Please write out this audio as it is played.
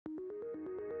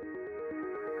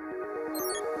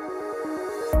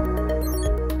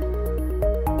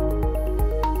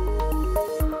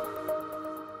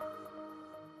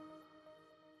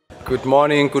Good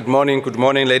morning,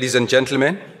 ladies and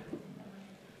gentlemen.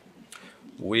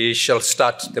 We shall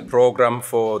start the program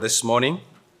for this morning.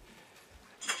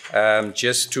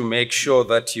 Just to make sure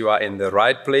that you are in the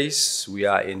right place, we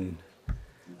are in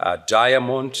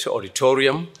Diamond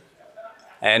Auditorium,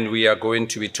 and we are going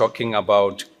to be talking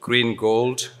about green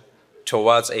gold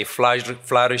towards a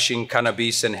flourishing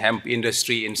cannabis and hemp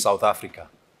industry in South Africa.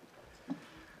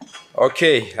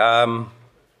 Okay,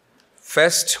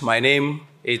 first, my name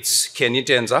is Kenny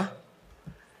Tenza,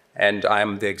 and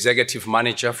I'm the Executive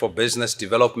Manager for Business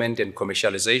Development and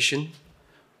Commercialization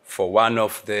for one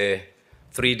of the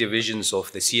 3 divisions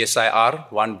of the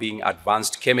CSIR, one being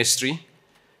Advanced Chemistry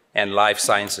and Life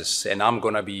Sciences, and I'm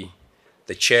going to be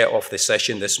the chair of the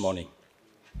session this morning.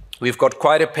 We've got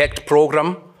quite a packed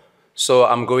program, so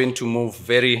I'm going to move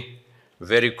very,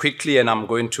 very quickly, and I'm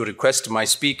going to request my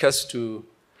speakers to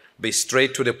be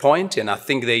straight to the point, and I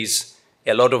think there is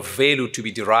a lot of value to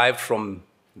be derived from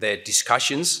the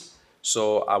discussions,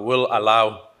 so I will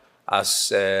allow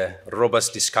us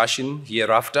robust discussion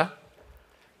hereafter.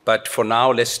 But for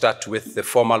now, let's start with the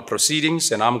formal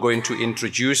proceedings, and I'm going to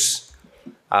introduce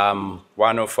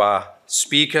one of our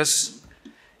speakers,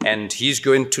 and he's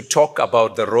going to talk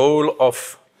about the role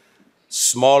of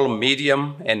small,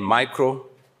 medium, and micro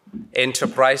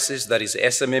enterprises, that is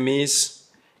SMMEs,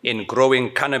 in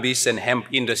growing cannabis and hemp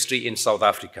industry in South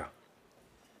Africa.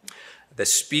 The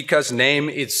speaker's name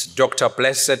is Dr.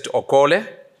 Blessed Okole,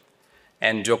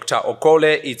 and Dr.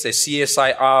 Okole is a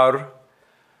CSIR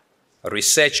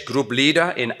research group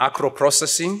leader in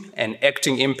agro-processing and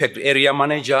acting impact area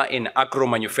manager in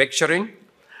agro-manufacturing.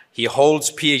 He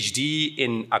holds PhD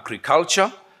in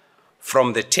agriculture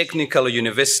from the Technical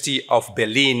University of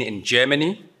Berlin in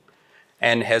Germany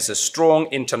and has a strong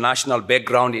international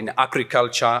background in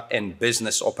agriculture and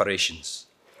business operations.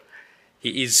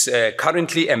 He is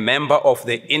currently a member of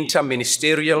the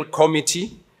Inter-Ministerial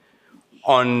Committee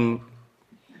on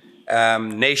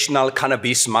National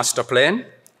Cannabis Master Plan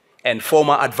and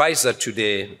former advisor to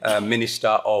the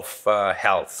Minister of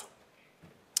Health.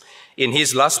 In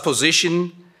his last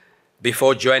position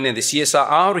before joining the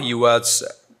CSIR, he was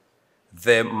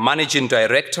the Managing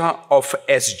Director of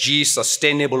SG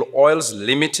Sustainable Oils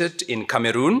Limited in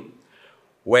Cameroon,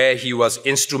 where he was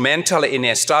instrumental in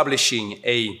establishing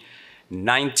a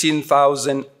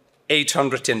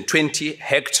 19,820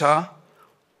 hectare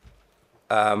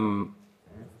palm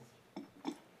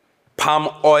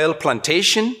oil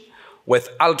plantation with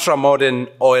ultra-modern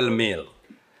oil mill.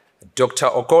 Dr.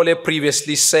 Okole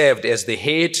previously served as the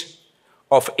head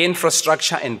of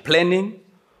infrastructure and planning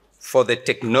for the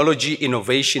Technology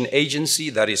Innovation Agency,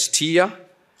 that is TIA,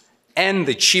 and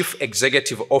the Chief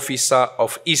Executive Officer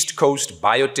of East Coast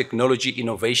Biotechnology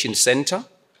Innovation Center,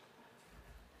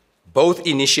 both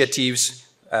initiatives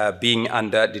being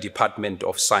under the Department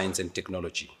of Science and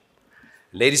Technology.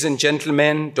 Ladies and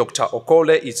gentlemen, Dr.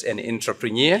 Okole is an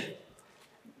entrepreneur,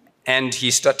 and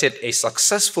he started a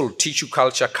successful tissue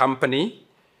culture company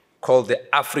called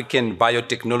the African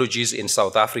Biotechnologies in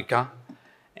South Africa,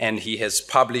 and he has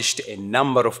published a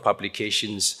number of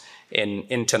publications in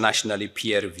internationally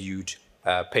peer-reviewed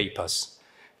papers.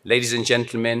 Ladies and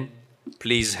gentlemen,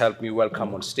 please help me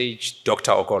welcome on stage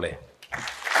Dr. Okole.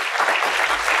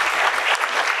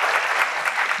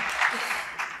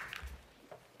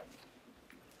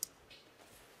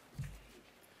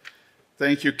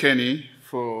 Thank you, Kenny,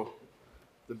 for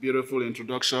the beautiful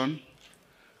introduction.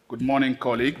 Good morning,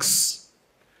 colleagues.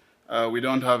 We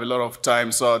don't have a lot of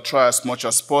time, so I'll try as much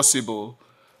as possible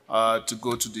to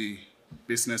go to the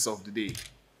business of the day.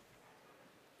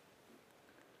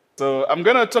 So I'm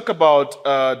going to talk about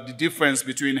the difference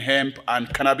between hemp and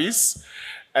cannabis,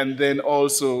 and then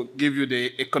also give you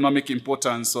the economic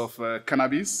importance of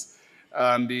cannabis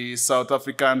and the South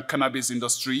African cannabis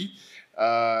industry.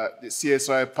 The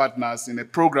CSIR partners in a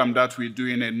program that we're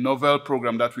doing, a novel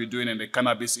program that we're doing in the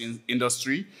cannabis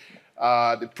industry,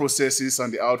 the processes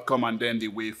and the outcome, and then the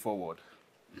way forward.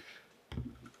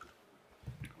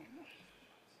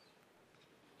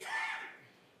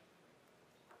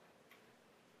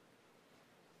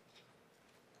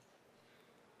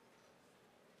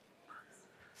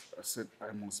 I said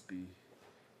I must be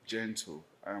gentle.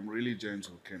 I am really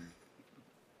gentle, Kenny.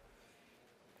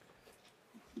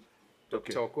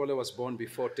 Dr. Okole was born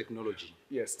before technology.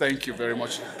 Yes, thank you very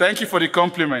much. Thank you for the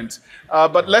compliment.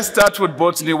 But let's start with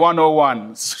Botany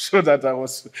 101, so that I'm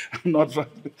not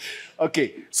right.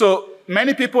 Okay, so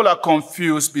many people are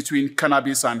confused between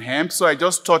cannabis and hemp, so I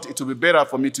just thought it would be better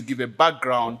for me to give a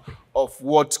background of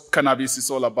what cannabis is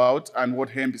all about and what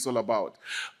hemp is all about.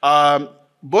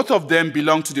 both of them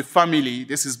belong to the family.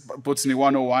 This is Botany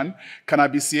 101,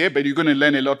 Cannabiceae, but you're going to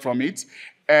learn a lot from it.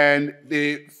 And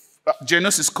the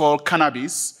genus is called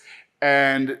Cannabis,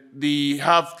 and they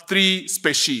have 3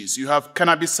 species. You have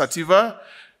Cannabis sativa,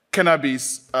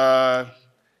 Cannabis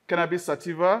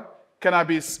sativa,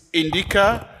 Cannabis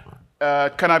indica,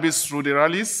 Cannabis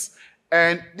ruderalis.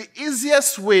 And the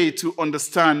easiest way to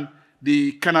understand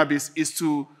the cannabis is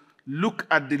to look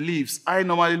at the leaves. I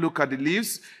normally look at the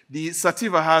leaves. The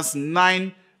sativa has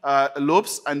 9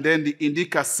 lobes, and then the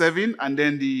indica 7, and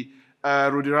then the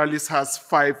ruderalis has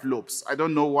 5 lobes. I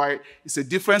don't know why. It's a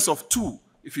difference of 2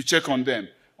 if you check on them,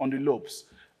 on the lobes.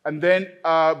 And then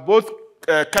both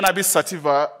Cannabis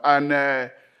sativa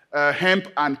and hemp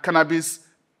and cannabis,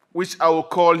 which I will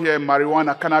call here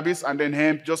marijuana cannabis, and then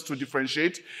hemp, just to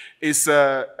differentiate, is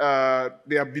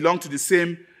they belong to the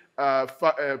same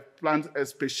plant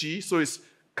species. So it's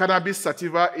Cannabis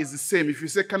sativa is the same. If you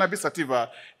say Cannabis sativa,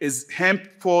 is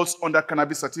hemp falls under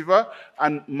Cannabis sativa,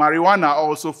 and marijuana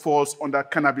also falls under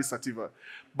Cannabis sativa.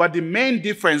 But the main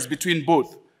difference between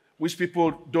both, which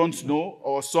people don't know,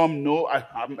 or some know,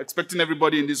 I'm expecting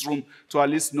everybody in this room to at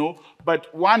least know,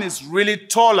 but one is really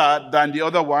taller than the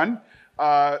other one.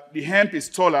 The hemp is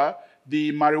taller,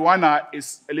 the marijuana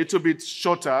is a little bit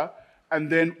shorter, and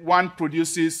then one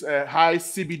produces high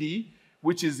CBD,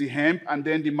 which is the hemp, and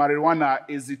then the marijuana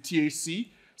is the THC.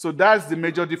 So that's the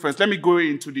major difference. Let me go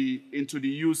into the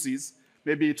uses.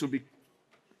 Maybe it will be...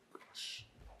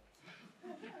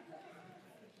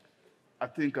 I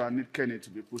think I need Kenny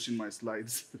to be pushing my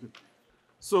slides.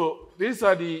 So these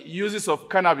are the uses of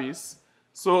cannabis.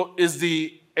 So is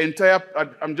the entire,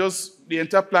 the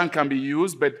entire plant can be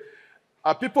used, but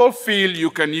people feel you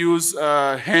can use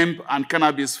hemp and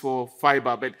cannabis for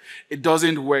fiber, but it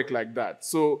doesn't work like that.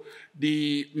 So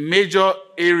the major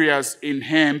areas in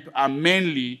hemp are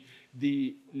mainly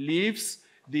the leaves,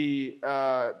 the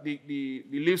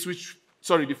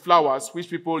flowers, which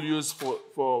people use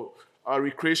for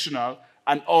recreational,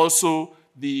 and also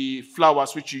the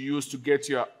flowers which you use to get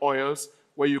your oils,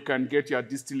 where you can get your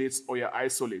distillates or your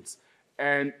isolates.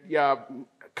 And yeah,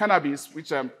 cannabis,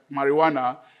 which are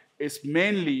marijuana, is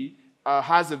mainly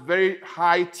has a very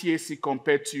high THC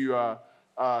compared to your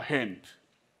hemp.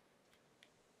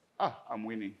 I'm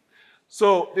winning.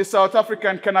 So the South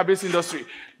African cannabis industry.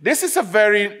 This is a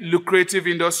very lucrative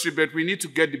industry, but we need to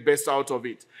get the best out of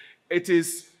it. It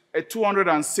is a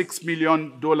 $206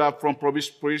 million from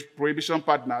Prohibition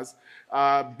Partners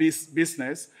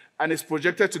business, and it's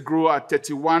projected to grow at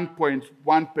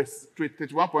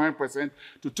 31.1%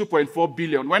 to 2.4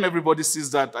 billion. When everybody sees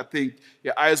that, I think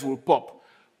your eyes will pop.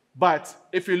 But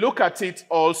if you look at it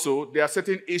also, there are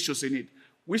certain issues in it.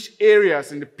 Which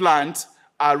areas in the plant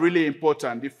are really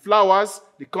important? The flowers,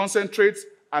 the concentrates,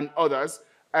 and others.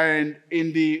 And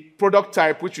in the product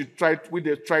type, which they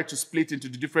try to split into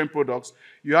the different products,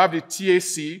 you have the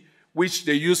THC, which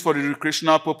they use for the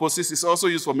recreational purposes. It's also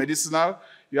used for medicinal.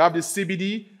 You have the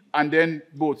CBD, and then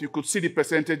both. You could see the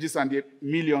percentages and the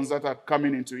millions that are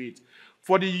coming into it.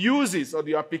 For the uses or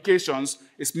the applications,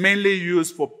 it's mainly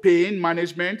used for pain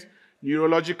management,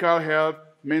 neurological health,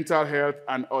 mental health,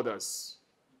 and others.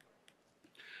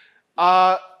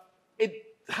 It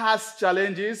has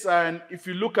challenges, and if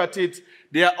you look at it,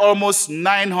 there are almost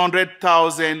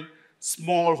 900,000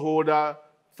 smallholder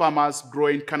farmers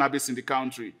growing cannabis in the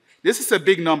country. This is a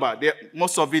big number.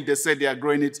 Most of it, they say they are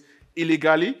growing it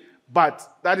illegally,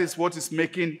 but that is what is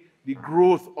making the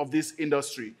growth of this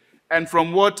industry. And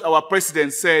from what our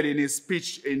president said in his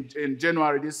speech in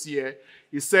January this year,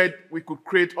 he said we could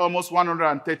create almost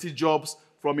 130 jobs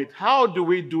from it. How do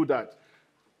we do that?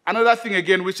 Another thing,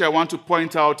 again, which I want to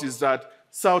point out is that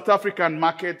South African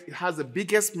market has the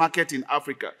biggest market in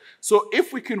Africa. So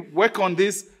if we can work on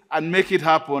this and make it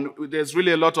happen, there's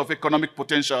really a lot of economic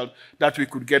potential that we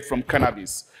could get from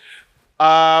cannabis.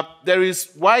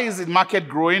 Why is the market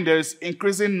growing? There is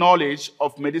increasing knowledge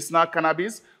of medicinal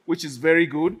cannabis, which is very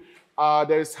good.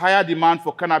 There is higher demand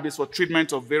for cannabis for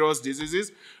treatment of various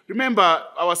diseases. Remember,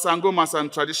 our sangomas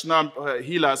and traditional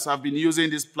healers have been using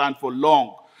this plant for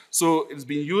long. So it's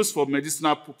been used for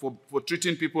medicinal, for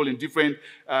treating people in different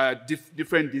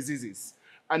diseases.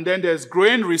 And then there's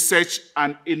growing research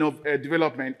and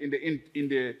development in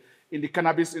the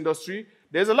cannabis industry.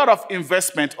 There's a lot of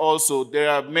investment also. There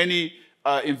are many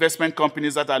investment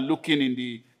companies that are looking in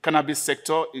the cannabis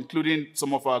sector, including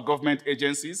some of our government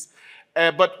agencies.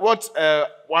 But what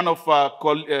one of our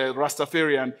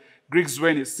Rastafarian, Greg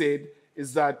Zweni, said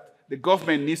is that the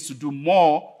government needs to do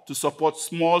more to support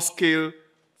small-scale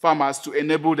farmers to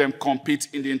enable them compete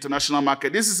in the international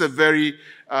market. This is a very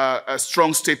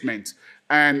strong statement.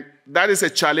 And that is a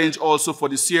challenge also for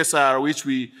the CSIR, which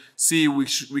we see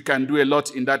we can do a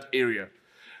lot in that area.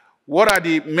 What are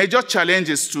the major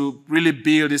challenges to really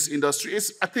build this industry?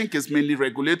 I think it's mainly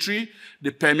regulatory,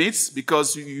 the permits,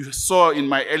 because you saw in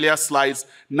my earlier slides,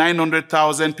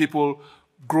 900,000 people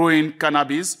growing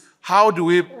cannabis. How do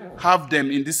we have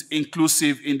them in this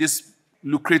inclusive, in this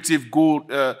lucrative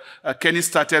gold? Kenny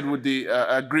started with the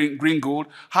green gold.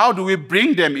 How do we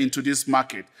bring them into this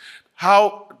market?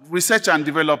 How research and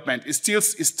development is still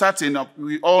starting up.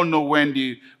 We all know when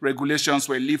the regulations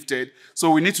were lifted.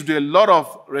 So we need to do a lot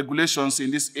of regulations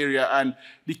in this area. And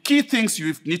the key things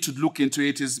you need to look into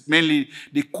it is mainly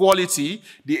the quality,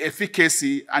 the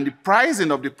efficacy, and the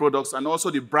pricing of the products, and also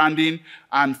the branding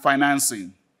and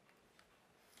financing.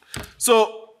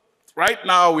 So right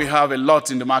now we have a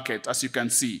lot in the market, as you can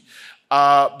see.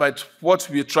 But what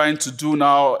we're trying to do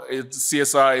now at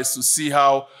CSIR is to see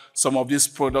how some of these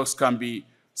products can be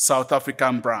South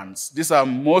African brands. These are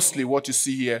mostly what you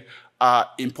see here are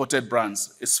imported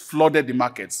brands. It's flooded the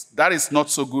markets. That is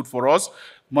not so good for us.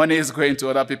 Money is going to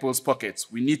other people's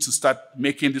pockets. We need to start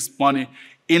making this money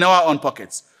in our own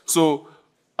pockets. So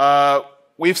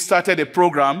we've started a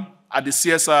program at the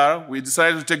CSIR. We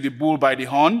decided to take the bull by the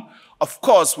horn, of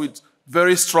course, with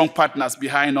very strong partners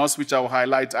behind us, which I will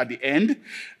highlight at the end,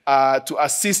 to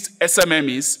assist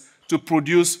SMMEs to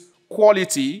produce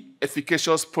quality,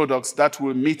 efficacious products that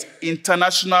will meet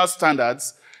international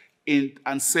standards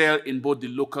and sell in both the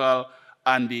local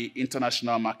and the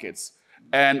international markets.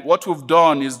 And what we've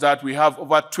done is that we have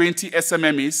over 20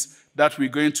 SMMEs that we're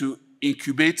going to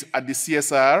incubate at the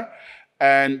CSIR,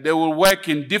 and they will work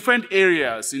in different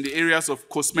areas, in the areas of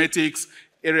cosmetics,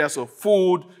 areas of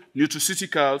food,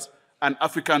 nutraceuticals, and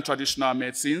African traditional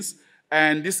medicines.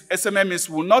 And these SMMEs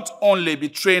will not only be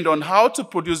trained on how to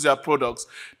produce their products,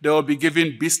 they will be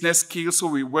given business skills. So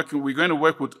we're going to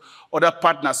work with other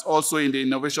partners also in the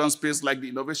innovation space, like the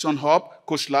Innovation Hub,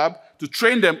 Coach Lab, to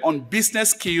train them on business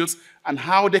skills and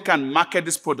how they can market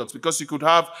these products. Because you could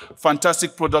have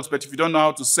fantastic products, but if you don't know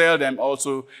how to sell them,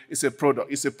 also it's a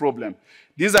problem.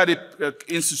 These are the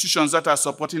institutions that are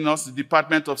supporting us: the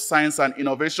Department of Science and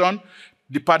Innovation,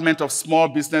 Department of Small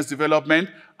Business Development,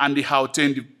 and the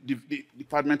Gauteng, the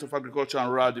Department of Agriculture and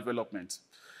Rural Development.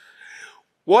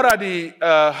 What are the,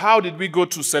 how did we go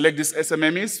to select these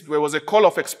SMMEs? There was a call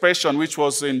of expression, which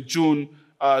was in June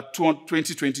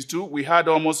 2022. We had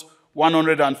almost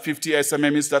 150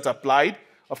 SMMEs that applied.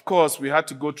 Of course, we had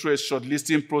to go through a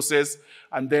shortlisting process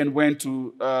and then went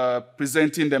to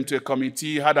presenting them to a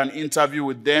committee, had an interview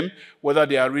with them, whether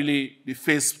they are really the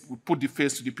face, we put the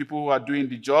face to the people who are doing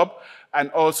the job. And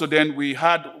also then we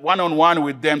had one-on-one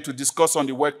with them to discuss on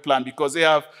the work plan, because they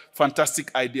have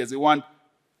fantastic ideas. They want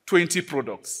 20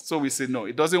 products. So we said, no,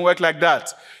 it doesn't work like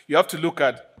that. You have to look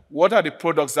at what are the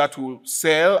products that will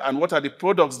sell and what are the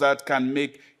products that can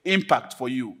make impact for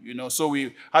you, So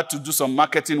we had to do some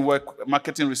marketing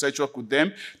research work with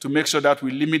them to make sure that we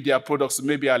limit their products to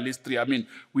maybe at least 3. I mean,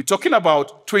 we're talking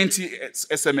about 20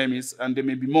 SMMEs, and there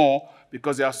may be more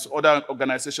because there are other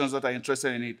organizations that are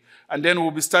interested in it. And then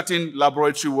we'll be starting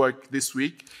laboratory work this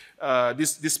week,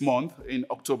 this month in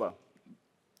October.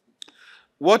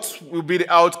 What will be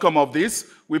the outcome of this?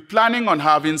 We're planning on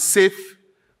having safe,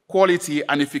 quality,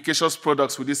 and efficacious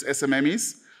products with these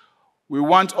SMMEs. We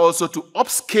want also to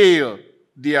upscale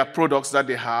their products that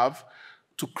they have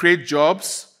to create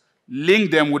jobs,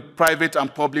 link them with private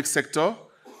and public sector,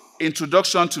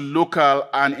 introduction to local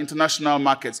and international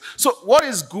markets. So what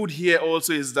is good here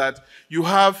also is that you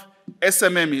have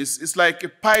SMMEs. It's like a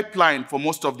pipeline for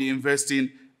most of the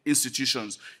investing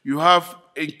institutions. You have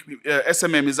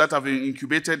SMMEs that have been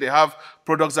incubated. They have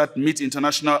products that meet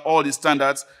international, all the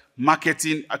standards,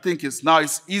 marketing. I think it's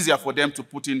easier for them to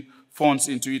put in funds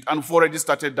into it. And we've already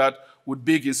started that with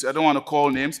big, I don't want to call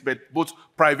names, but both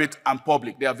private and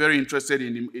public. They are very interested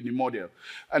in the model.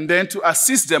 And then to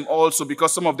assist them also,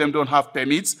 because some of them don't have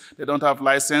permits, they don't have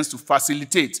license, to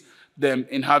facilitate them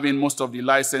in having most of the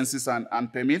licenses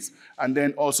and permits, and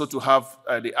then also to have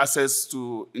the access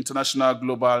to international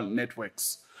global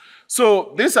networks.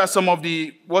 So these are some of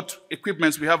the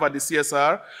equipments we have at the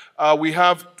CSIR.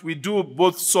 We do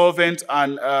both solvent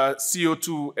and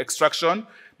CO2 extraction.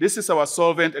 This is our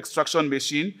solvent extraction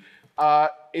machine.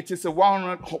 It is a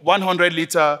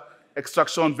 100-liter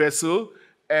extraction vessel,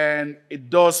 and it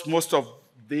does most of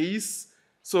these.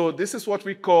 So this is what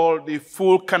we call the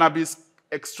full cannabis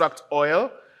extract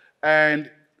oil.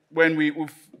 And when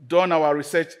we've done our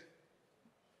research,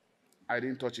 I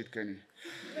didn't touch it, Kenny.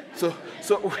 So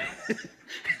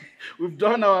we've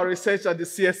done our research at the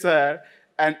CSIR,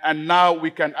 and now we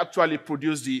can actually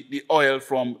produce the oil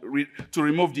to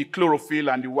remove the chlorophyll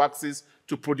and the waxes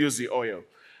to produce the oil.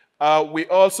 We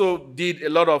also did a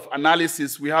lot of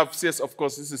analysis. We have, of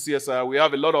course, this is CSIR. We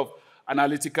have a lot of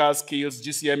analytical skills,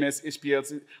 GCMS,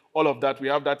 HPLC, all of that. We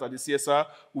have that at the CSIR.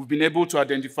 We've been able to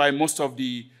identify most of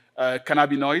the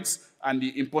cannabinoids and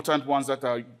the important ones that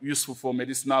are useful for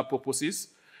medicinal purposes.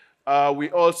 We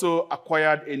also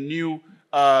acquired a new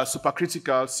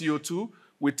supercritical CO2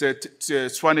 with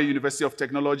Swane University of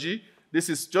Technology. This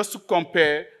is just to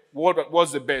compare what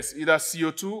was the best, either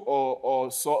CO2 or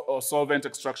solvent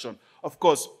extraction. Of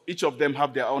course, each of them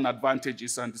have their own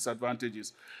advantages and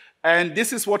disadvantages. And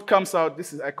this is what comes out.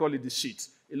 This is, I call it the sheet.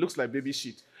 It looks like baby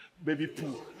sheet, baby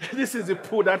poo. This is the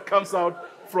poo that comes out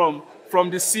from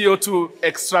the CO2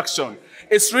 extraction.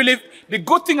 It's really, the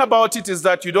good thing about it is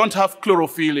that you don't have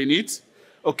chlorophyll in it,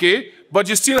 okay? But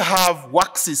you still have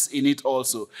waxes in it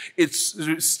also. It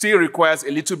still requires a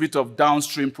little bit of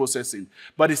downstream processing,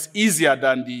 but it's easier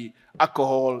than the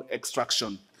alcohol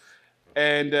extraction.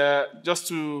 And just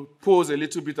to pose a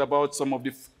little bit about some of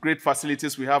the great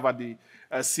facilities we have at the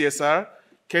CSIR.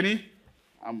 Kenny,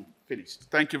 I'm finished.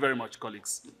 Thank you very much,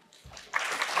 colleagues.